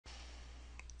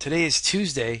Today is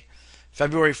Tuesday,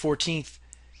 February 14th,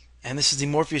 and this is the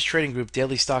Morpheus Trading Group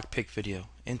Daily Stock Pick video.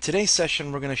 In today's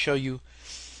session, we're going to show you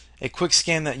a quick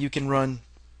scan that you can run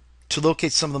to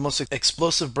locate some of the most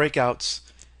explosive breakouts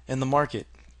in the market.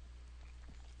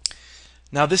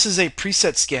 Now, this is a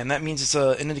preset scan. That means it's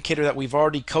an indicator that we've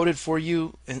already coded for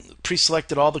you and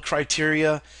pre-selected all the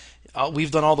criteria.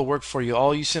 We've done all the work for you.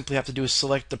 All you simply have to do is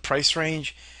select the price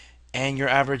range and your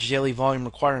average daily volume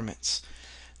requirements.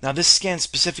 Now, this scan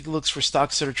specifically looks for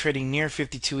stocks that are trading near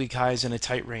 52-week highs in a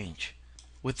tight range.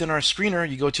 Within our screener,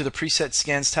 you go to the Preset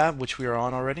Scans tab, which we are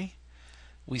on already.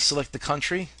 We select the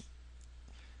country,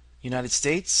 United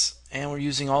States, and we're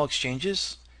using all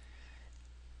exchanges.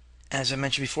 As I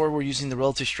mentioned before, we're using the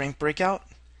relative strength breakout.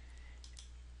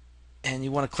 And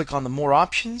you want to click on the More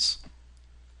Options.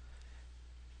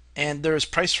 And there is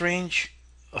price range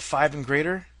of 5 and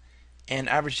greater. And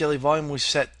average daily volume was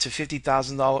set to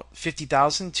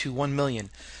 $50,000 to 1 million.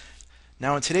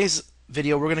 Now, in today's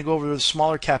video, we're going to go over the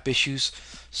smaller cap issues.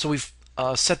 So we've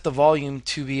set the volume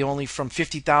to be only from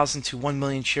 50,000 to 1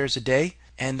 million shares a day,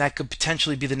 and that could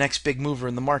potentially be the next big mover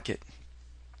in the market.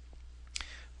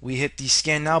 We hit the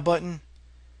Scan Now button,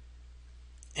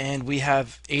 and we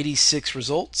have 86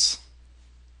 results.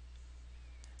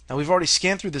 Now, we've already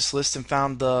scanned through this list and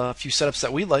found a few setups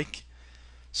that we like.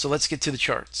 So let's get to the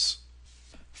charts.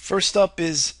 First up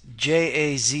is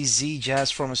JAZZ,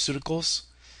 Jazz Pharmaceuticals.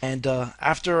 And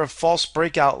after a false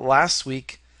breakout last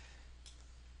week,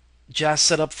 Jazz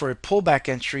set up for a pullback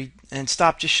entry and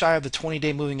stopped just shy of the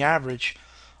 20-day moving average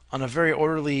on a very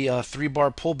orderly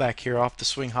 3-bar pullback here off the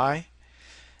swing high.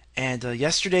 And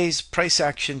yesterday's price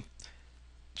action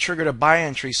triggered a buy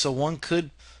entry, so one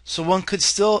could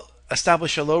still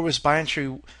establish a low risk buy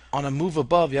entry on a move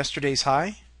above yesterday's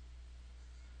high,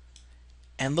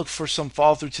 and look for some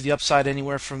fall through to the upside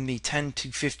anywhere from the 10 to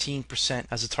 15%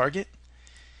 as a target.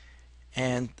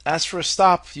 And as for a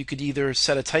stop, you could either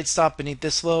set a tight stop beneath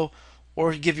this low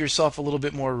or give yourself a little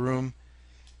bit more room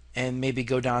and maybe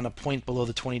go down a point below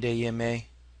the 20-day EMA.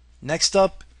 Next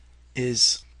up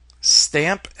is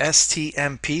STMP,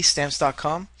 STMP,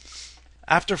 stamps.com.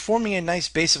 After forming a nice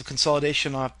base of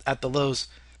consolidation at the lows,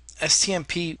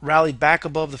 STMP rallied back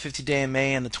above the 50-day EMA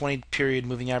and the 20-period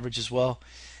moving average as well,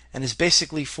 and has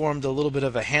basically formed a little bit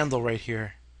of a handle right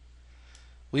here.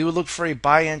 We would look for a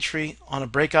buy entry on a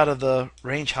breakout of the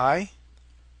range high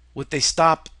with a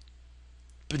stop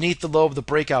beneath the low of the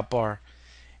breakout bar.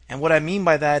 And what I mean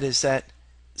by that is that,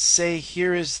 say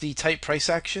here is the tight price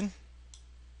action.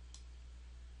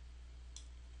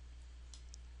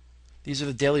 These are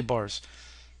the daily bars.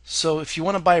 So if you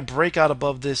want to buy a breakout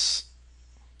above this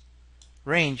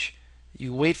range,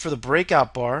 you wait for the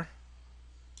breakout bar,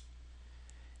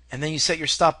 and then you set your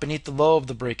stop beneath the low of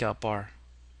the breakout bar.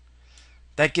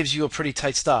 That gives you a pretty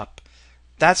tight stop.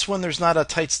 That's when there's not a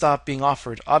tight stop being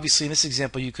offered. Obviously, in this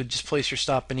example, you could just place your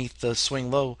stop beneath the swing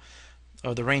low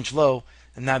or the range low,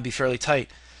 and that would be fairly tight.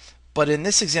 But in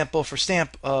this example for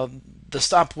Stamp, the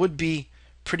stop would be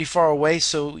pretty far away,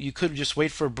 so you could just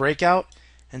wait for a breakout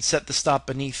and set the stop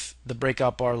beneath the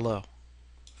breakout bar low.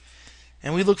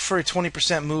 And we look for a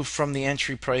 20% move from the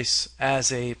entry price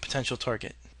as a potential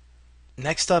target.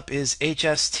 Next up is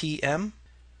HSTM,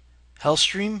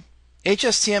 Hellstream.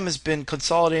 HSTM has been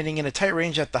consolidating in a tight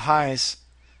range at the highs.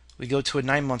 We go to a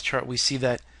 9-month chart, we see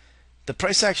that the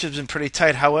price action has been pretty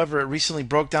tight. However, it recently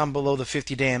broke down below the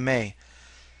 50-day MA.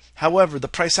 However, the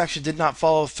price action did not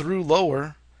follow through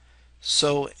lower,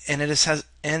 and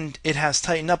it has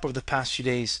tightened up over the past few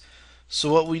days.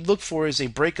 So what we look for is a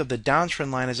break of the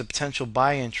downtrend line as a potential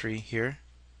buy entry here.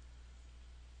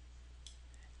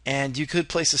 And you could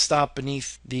place a stop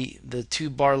beneath the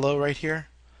 2-bar low right here.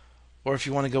 Or if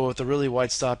you want to go with a really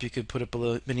wide stop, you could put it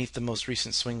beneath the most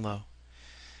recent swing low.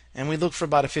 And we look for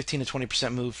about a 15 to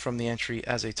 20% move from the entry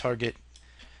as a target.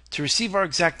 To receive our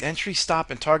exact entry,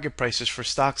 stop, and target prices for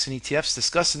stocks and ETFs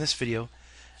discussed in this video,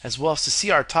 as well as to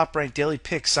see our top-ranked daily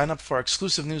picks, sign up for our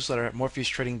exclusive newsletter at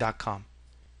morpheustrading.com.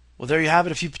 Well, there you have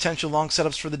it, a few potential long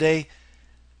setups for the day.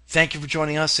 Thank you for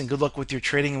joining us, and good luck with your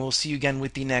trading, and we'll see you again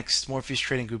with the next Morpheus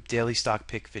Trading Group Daily Stock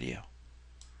Pick video.